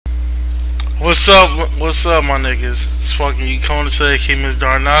What's up? What's up, my niggas? It's fucking Konisei, Kimis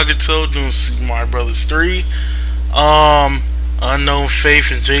Dar Nagato, doing Super Mario Brothers 3. Unknown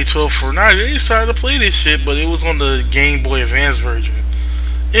Faith and J12 for now. They decided to play this shit, but it was on the Game Boy Advance version.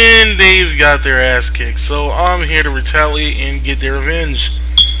 And they've got their ass kicked. So I'm here to retaliate and get their revenge.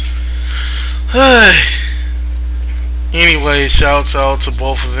 Anyway, shouts out to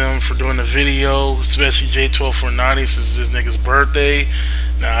both of them for doing the video, especially J12 for 90 since this nigga's birthday.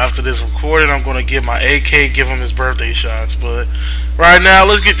 Now after this recording, I'm gonna get my AK, give him his birthday shots. But right now,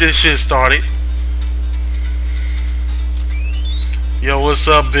 let's get this shit started. Yo, what's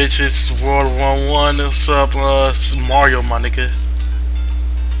up, bitches? World 1-1. What's up, Mario, my nigga?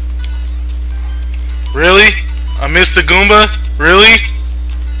 Really? I missed the Goomba? Really?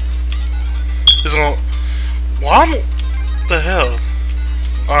 It's gonna. What the hell?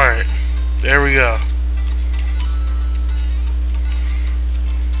 Alright, there we go.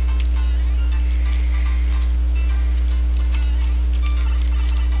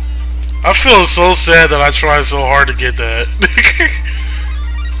 I feel so sad that I tried so hard to get that.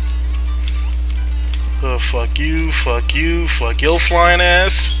 Fuck you, fuck you, fuck your flying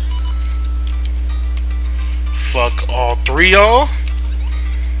ass. Fuck all three y'all.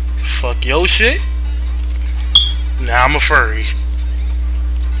 Fuck your shit. Now I'm a furry.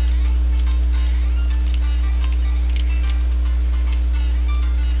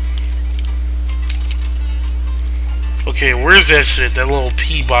 Okay, where's that shit? That little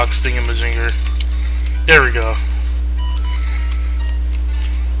P box thingamajinger. There we go.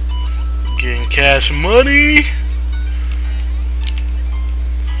 Getting cash money.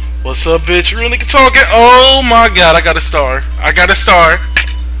 What's up, bitch? Real nigga talking. Oh my god, I got a star. I got a star.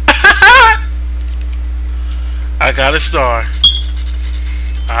 I got a star.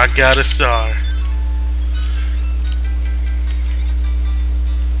 I got a star.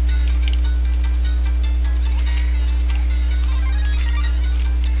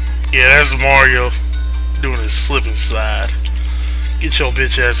 Yeah, that's Mario doing his slip and slide. Get your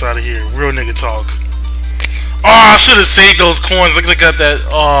bitch ass out of here. Real nigga talk. Oh, I should have saved those coins. Look, I got that.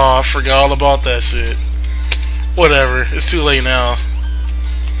 Oh, I forgot all about that shit. Whatever. It's too late now.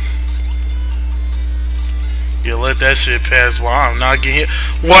 Yeah, let that shit pass while I'm not getting hit.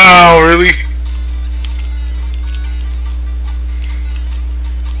 Wow, really?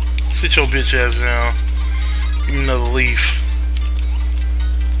 Sit your bitch ass down. Give me another leaf.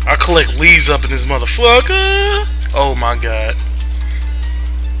 I collect leaves up in this motherfucker. Oh my god.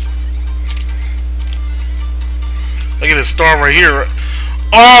 I get a star right here.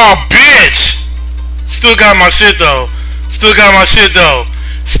 Oh, bitch! Still got my shit though. Still got my shit though.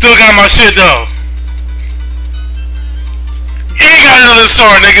 Still got my shit though. Ain't got another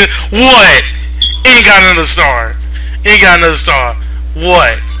star, nigga. What? Ain't got another star. Ain't got another star.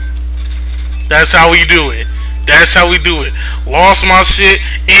 What? That's how we do it. That's how we do it. Lost my shit,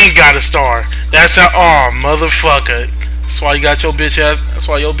 ain't got a star. That's how. Oh, motherfucker. That's why you got your bitch ass. That's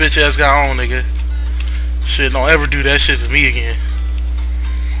why your bitch ass got on, nigga. Shit, don't ever do that shit to me again.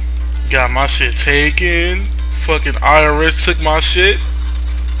 Got my shit taken. Fucking IRS took my shit.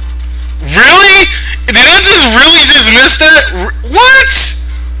 Really? Did I just really just miss that? What?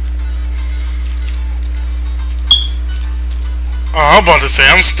 Oh, I'm about to say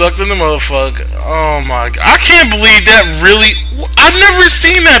I'm stuck in the motherfucker. Oh my god, I can't believe that really. I've never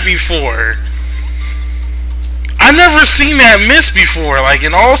seen that before. I've never seen that miss before. Like,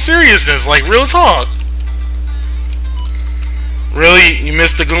 in all seriousness, like, real talk. Really? You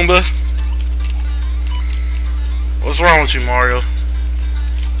missed the Goomba? What's wrong with you, Mario?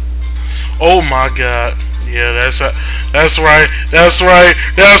 Oh my god. Yeah, that's right. That's right. That's right.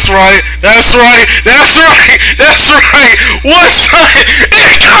 That's right. That's right. That's right. That's right. What's up?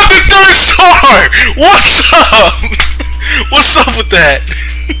 It got the third star. What's up? What's up with that?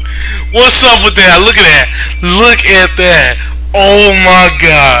 What's up with that? Look at that. Look at that. Oh my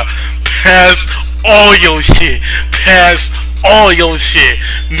god. Pass all your shit. Pass all your shit.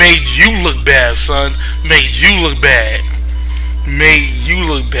 Made you look bad, son. Made you look bad. Made you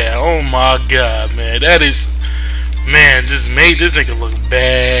look bad. Oh my god, man. That is, man, just made this nigga look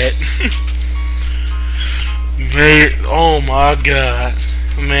bad. Man, oh my god.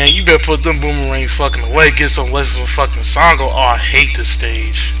 Man, you better put them boomerangs fucking away. Get some lessons with fucking Sango. Oh, I hate this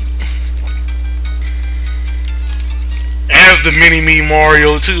stage. As the mini-me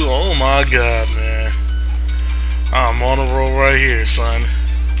Mario too. Oh my god, man. I'm on a roll right here, son.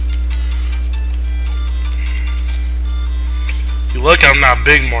 You look, I'm not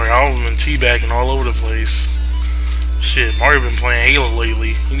big Mario. I've been teabagging all over the place. Shit, Mario been playing Halo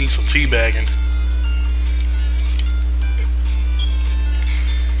lately. He needs some teabagging.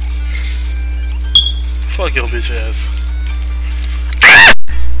 Fuck your bitch ass.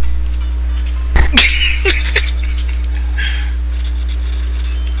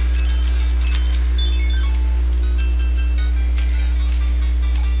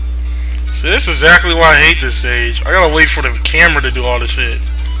 See, this is exactly why I hate this stage. I gotta wait for the camera to do all this shit.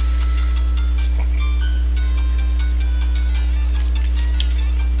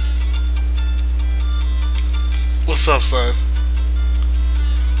 What's up, son?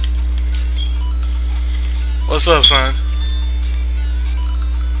 What's up, son?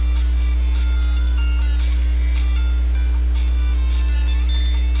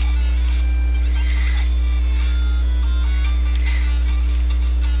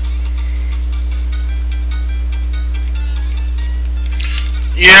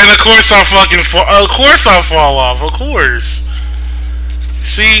 Yeah, and of course I fucking fall. Of course I fall off. Of course.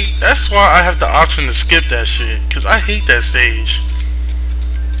 See, that's why I have the option to skip that shit, cause I hate that stage.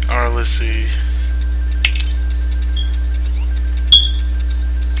 All right, let's see.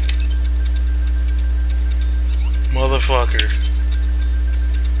 Motherfucker.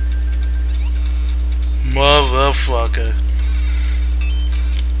 Motherfucker.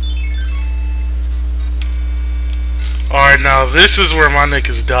 Alright, now this is where my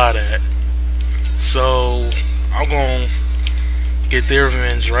niggas died at. So, I'm gonna get their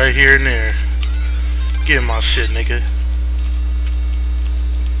revenge right here and there. Get my shit, nigga.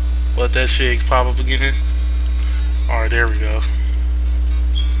 Let that shit pop up again. Alright, there we go.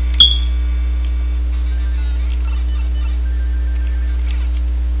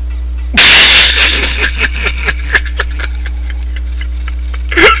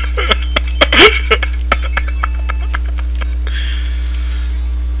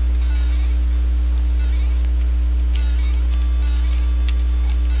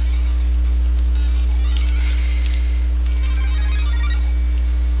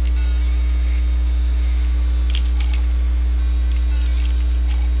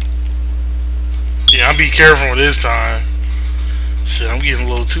 Yeah, I'll be careful this time. Shit, I'm getting a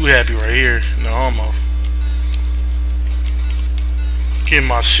little too happy right here. No homo. Get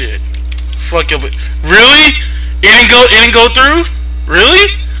my shit. Fuck up. Really? It didn't go through?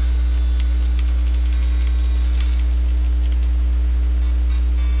 Really?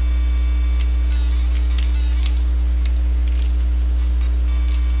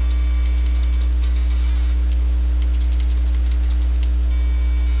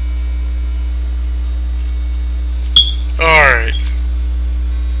 Alright.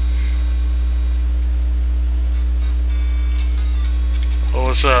 Oh,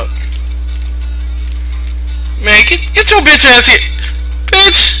 what's up? Man, get your bitch ass here.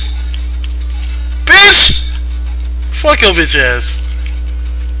 Bitch! Bitch! Fuck your bitch ass.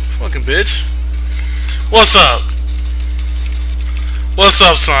 Fucking bitch. What's up? What's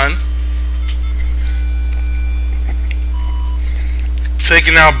up, son?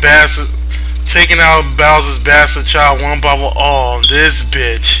 Taking out Bowser's bastard child one by one. Oh, this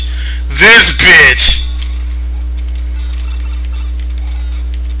bitch. This bitch.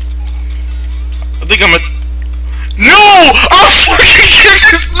 I think I'm a... No! I'm fucking kidding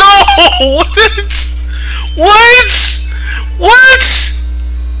this. No! What? What? What?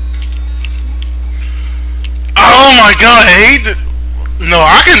 Oh my god, I hate it. No,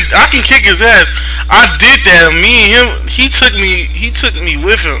 I can kick his ass. I did that. Me and him, he took me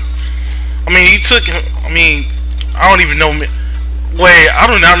with him. I don't even know me. Wait, I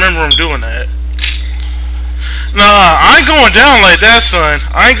do not remember him doing that. Nah, I ain't going down like that, son.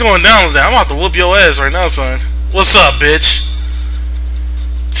 I ain't going down like that. I'm about to whoop your ass right now, son. What's up, bitch?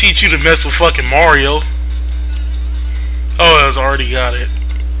 Teach you to mess with fucking Mario. Oh, I already got it.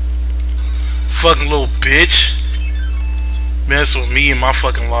 Fucking little bitch. Mess with me and my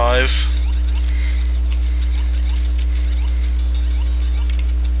fucking lives.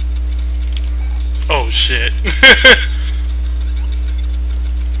 Oh shit.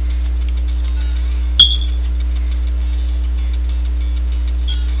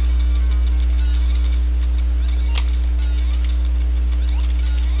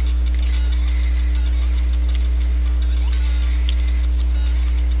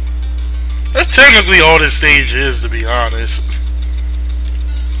 That's technically all this stage is, to be honest.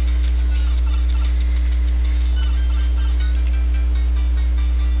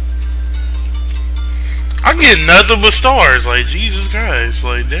 I get nothing but stars, like Jesus Christ,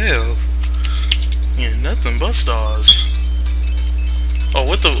 like damn. Yeah, nothing but stars. Oh,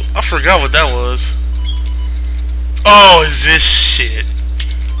 what the? I forgot what that was. Oh, is this shit?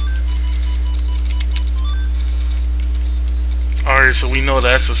 Alright, so we know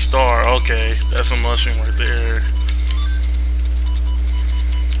that's a star. Okay, that's a mushroom right there.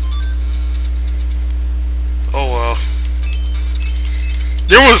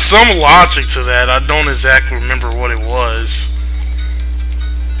 There was some logic to that. I don't exactly remember what it was.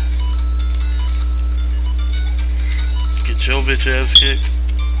 Get your bitch ass kicked.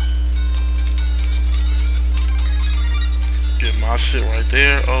 Get my shit right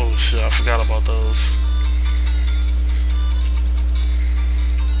there. Oh shit, I forgot about those.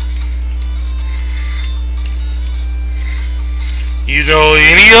 You know,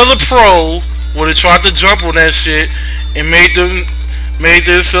 any other pro would have tried to jump on that shit and made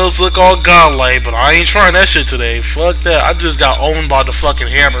themselves look all godlike, but I ain't trying that shit today. Fuck that. I just got owned by the fucking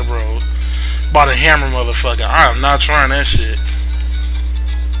hammer, bro. By the hammer, motherfucker. I am not trying that shit.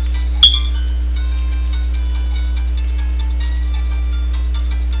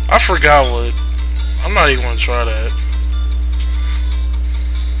 I forgot what. I'm not even gonna try that.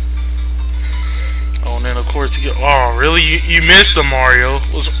 Oh, and then of course you get. Oh, really? You missed the Mario?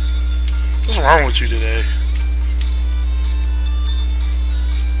 What's wrong with you today?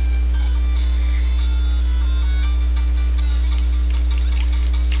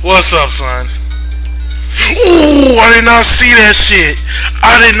 What's up, son? Ooh, I did not see that shit.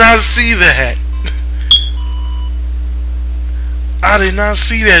 I did not see that. I did not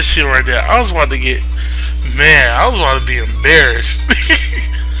see that shit right there. I was about to get. Man, I was about to be embarrassed.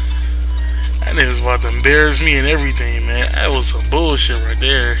 That nigga was about to embarrass me and everything, man. That was some bullshit right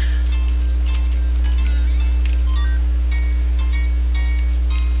there.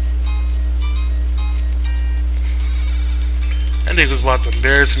 That nigga was about to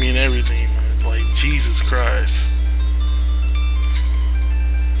embarrass me and everything, man. Like, Jesus Christ.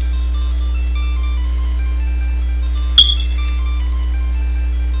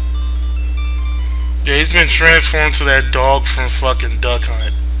 Yeah, he's been transformed to that dog from fucking Duck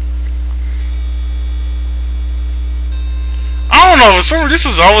Hunt. I don't know, for some reason, this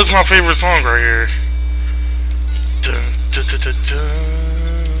is always my favorite song right here. Dun, dun, dun, dun, dun,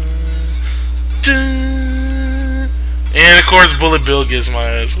 dun. And of course, Bullet Bill gets my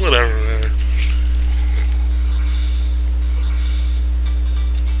ass. Whatever, man.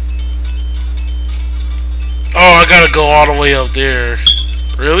 Oh, I gotta go all the way up there.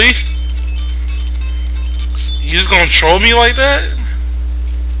 Really? You just gonna troll me like that?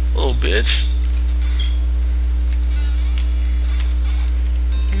 Little bitch.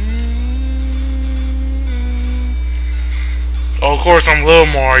 Oh, of course I'm Lil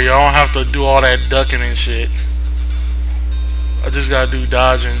Mario. I don't have to do all that ducking and shit. I just gotta do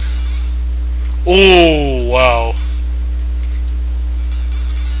dodging. Oh, wow.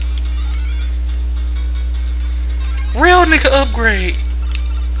 Real nigga upgrade.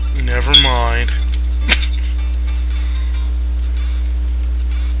 Never mind.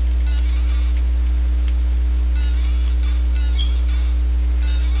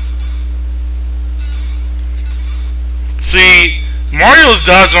 See, Mario's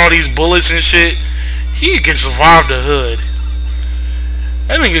dodging all these bullets and shit. He can survive the hood.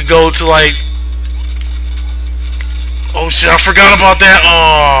 That nigga go to like... Oh shit, I forgot about that.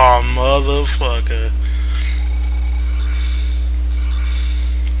 Oh, motherfucker.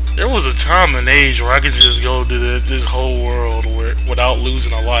 There was a time and age where I could just go to this whole world without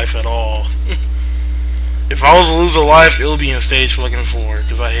losing a life at all. If I was to lose a life, it would be in stage fucking 4,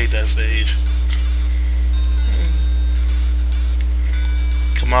 because I hate that stage.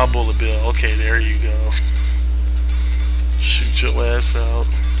 Come on, Bullet Bill. Okay, there you go. Shoot your ass out.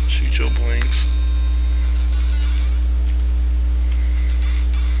 Shoot your blinks.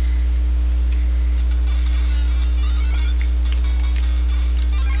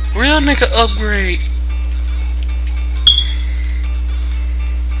 Real nigga upgrade.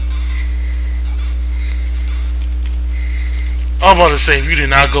 I'm about to say, if you did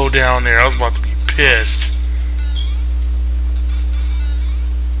not go down there, I was about to be pissed.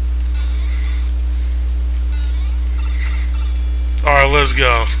 Alright, let's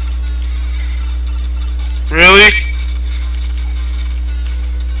go. Really?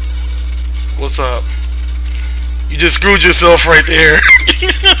 What's up? You just screwed yourself right there.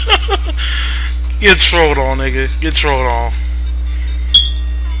 Get trolled on, nigga. Get trolled on.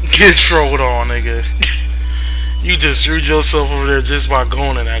 Get trolled on, nigga. You just screwed yourself over there just by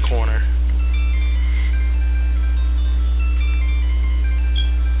going in that corner.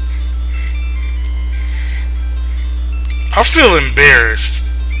 I feel embarrassed.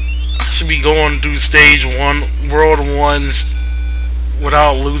 I should be going through stage 1, world 1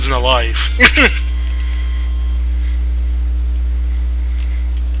 without losing a life.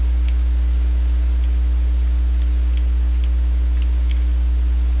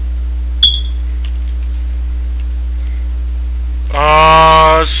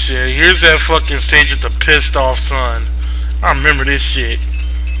 Oh shit, here's that fucking stage with the pissed off son. I remember this shit.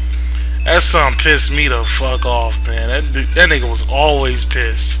 That son pissed me the fuck off, man. That nigga was always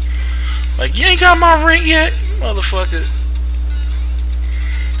pissed. Like, you ain't got my ring yet, motherfucker.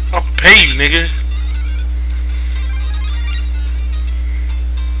 I'll pay you, nigga.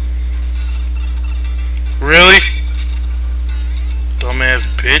 Really? Dumbass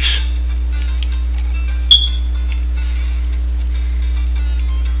bitch.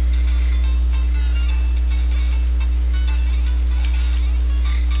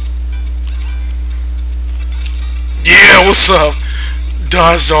 Yeah, what's up?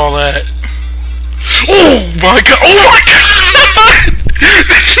 Dodged all that. Oh my god! Oh my god!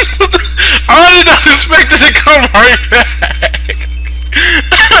 I did not expect it to come right back.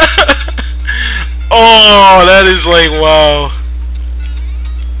 Oh, that is like, wow.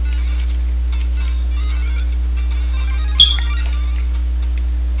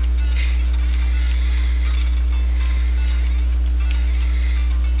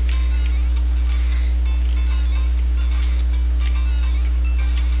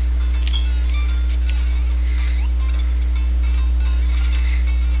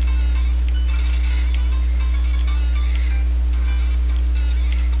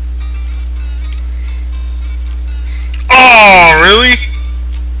 Oh, really?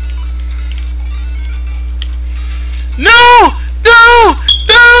 No! No!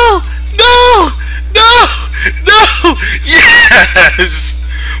 No! No! No! No! Yes!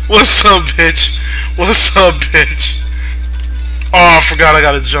 What's up, bitch? What's up, bitch? Oh, I forgot I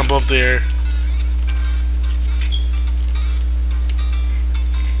gotta jump up there.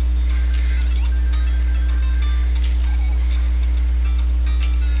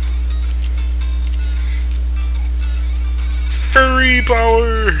 Furry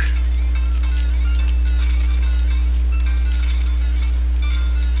power!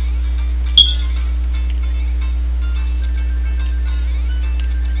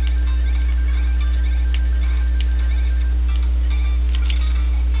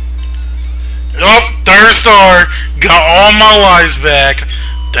 Yup, third star. Got all my lives back.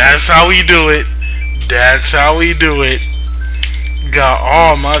 That's how we do it. That's how we do it. Got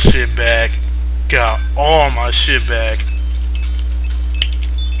all my shit back. Got all my shit back.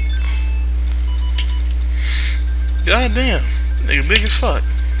 God damn, nigga big as fuck.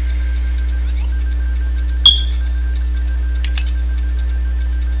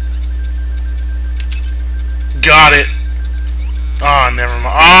 Got it. Oh, never mind.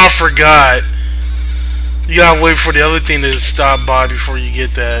 Oh, I forgot. You gotta wait for the other thing to stop by before you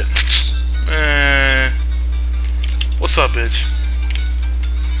get that. Man. What's up, bitch?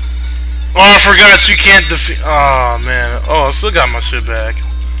 Oh, I forgot you can't defeat. Oh, man. Oh, I still got my shit back.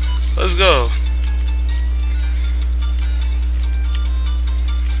 Let's go.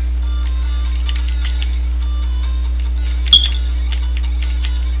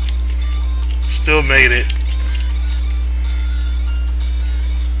 Still made it.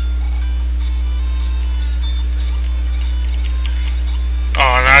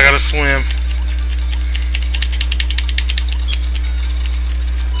 Oh, now I gotta swim.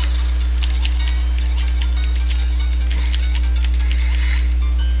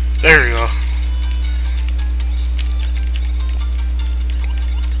 There we go.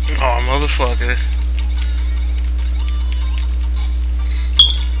 Oh, motherfucker.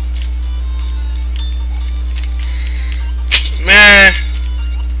 Man,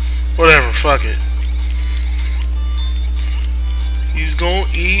 whatever, fuck it. He's gonna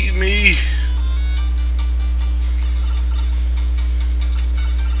eat me.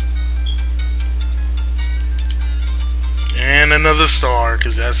 And another star,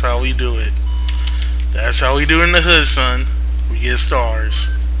 cause that's how we do it. That's how we do it in the hood, son. We get stars.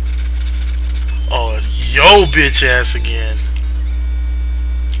 Oh, yo, bitch ass again.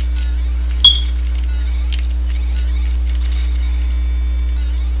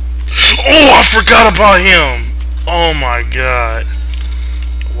 Oh, I forgot about him. Oh my god.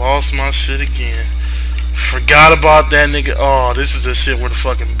 Lost my shit again. Forgot about that nigga. Oh, this is the shit where the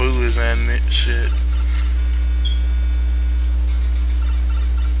fucking boo is and shit.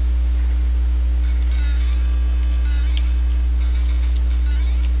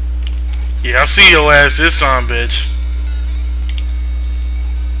 Yeah, I see your ass this time, bitch.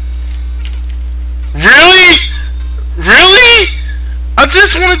 Really? Really? I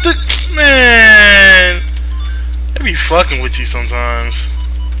just wanted to... Man. They be fucking with you sometimes.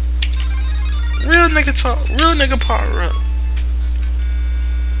 Real nigga talk. Real nigga power up.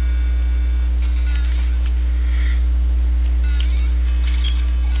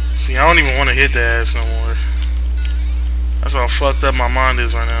 See, I don't even want to hit the ass no more. That's how fucked up my mind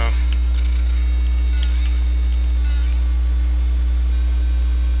is right now.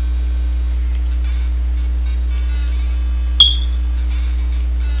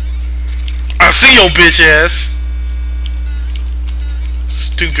 see your bitch ass.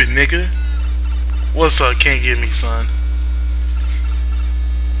 Stupid nigga. What's up? Can't get me, son.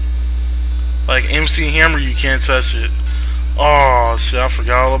 Like MC Hammer, you can't touch it. Oh shit, I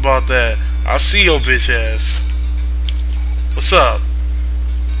forgot all about that. I see your bitch ass. What's up?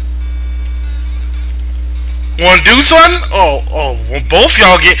 Wanna do something? Oh, both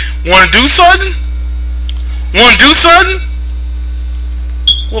y'all get. Wanna do something? Wanna do something?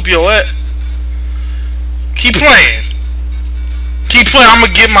 Whoop your what? Keep playing. Keep playing. I'm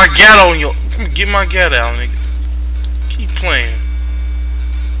gonna get my gat on you. I'm gonna get my gat out, nigga. Keep playing.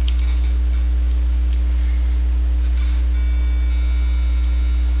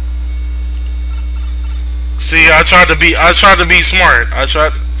 See, I tried to be smart.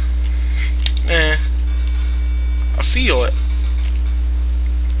 Man, I see you.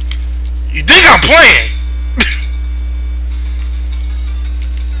 You think I'm playing?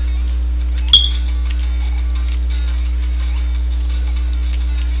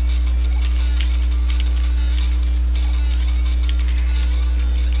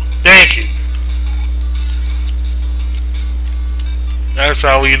 Thank you. That's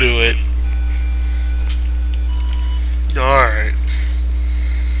how we do it. Alright.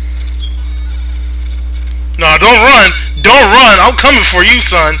 No, don't run. Don't run. I'm coming for you,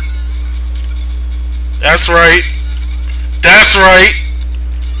 son. That's right. That's right.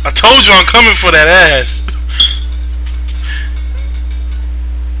 I told you I'm coming for that ass.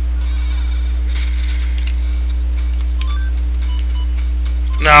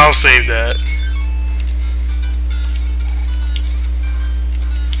 Nah, I'll save that.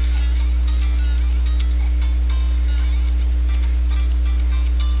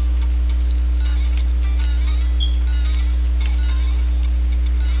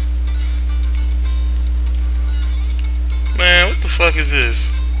 Man, what the fuck is this?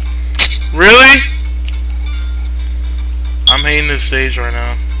 Really? I'm hating this stage right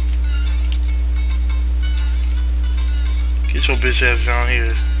now. Get your bitch ass down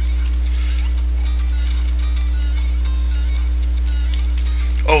here.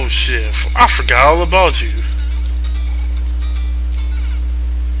 Oh shit, I forgot all about you.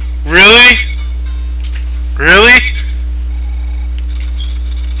 Really? Really?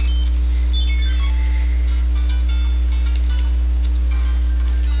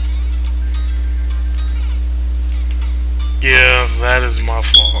 Yeah, that is my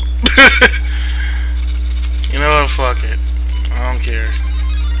fault. You know what? Fuck it. I don't care.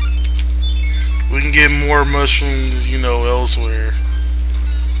 We can get more mushrooms, you know, elsewhere.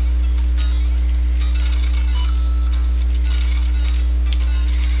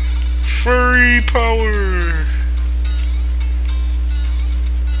 Furry power.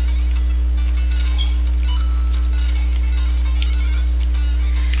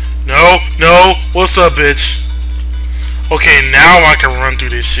 No, no. What's up, bitch? Okay, now I can run through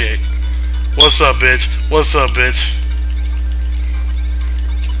this shit. What's up, bitch? What's up, bitch?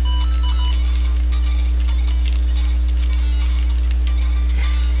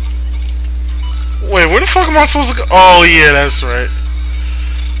 Wait, where the fuck am I supposed to go? Oh, yeah, that's right.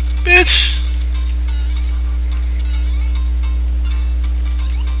 Bitch.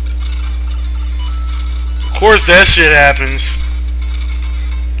 Of course that shit happens.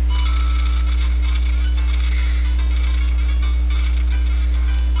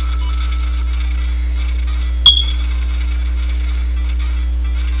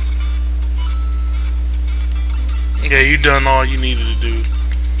 Yeah, you done all you needed to do.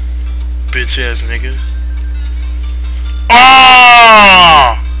 Bitch ass nigga.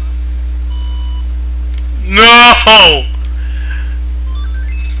 Oh! No!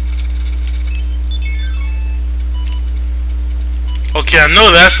 Okay, I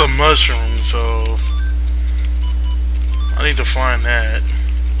know that's a mushroom, so I need to find that.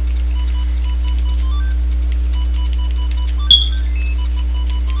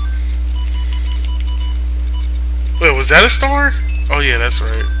 Wait, was that a star? Oh yeah, that's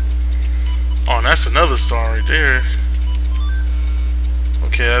right. Oh, and that's another star right there.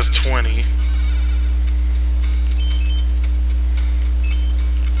 Okay, that's 20.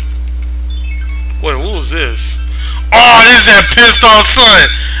 Wait, what was this? Oh, this is that pissed off son.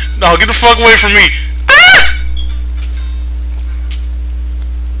 No, get the fuck away from me. Ah!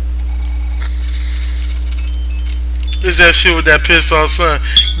 This is that shit with that pissed off son.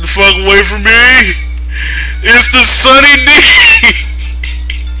 Get the fuck away from me. It's the Sunny D.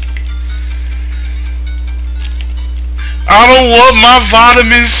 I don't want my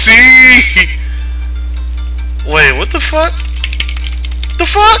vitamin C. Wait, what the fuck? The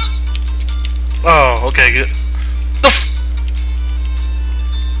fuck? Oh, okay, good.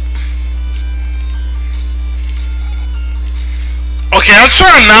 Okay, I'm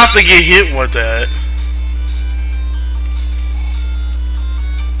trying not to get hit with that.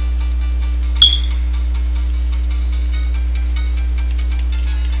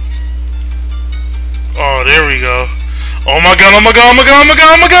 Oh, there we go. Oh my god, oh my god, oh my god, oh my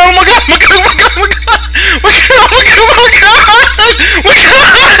god, oh my god, oh my god, oh my god, oh my god, oh my god, oh my god, oh my god, oh my god,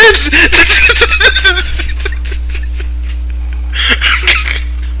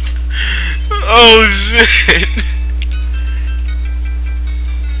 oh shit.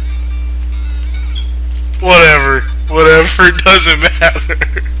 Whatever, whatever, it doesn't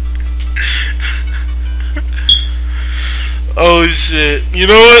matter. Oh shit. You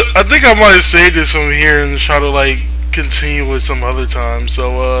know what? I think I might save this from here and try to like continue with some other time.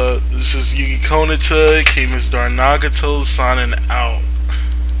 So this is Yugi Konata, K-Miss Dark Nagato signing out.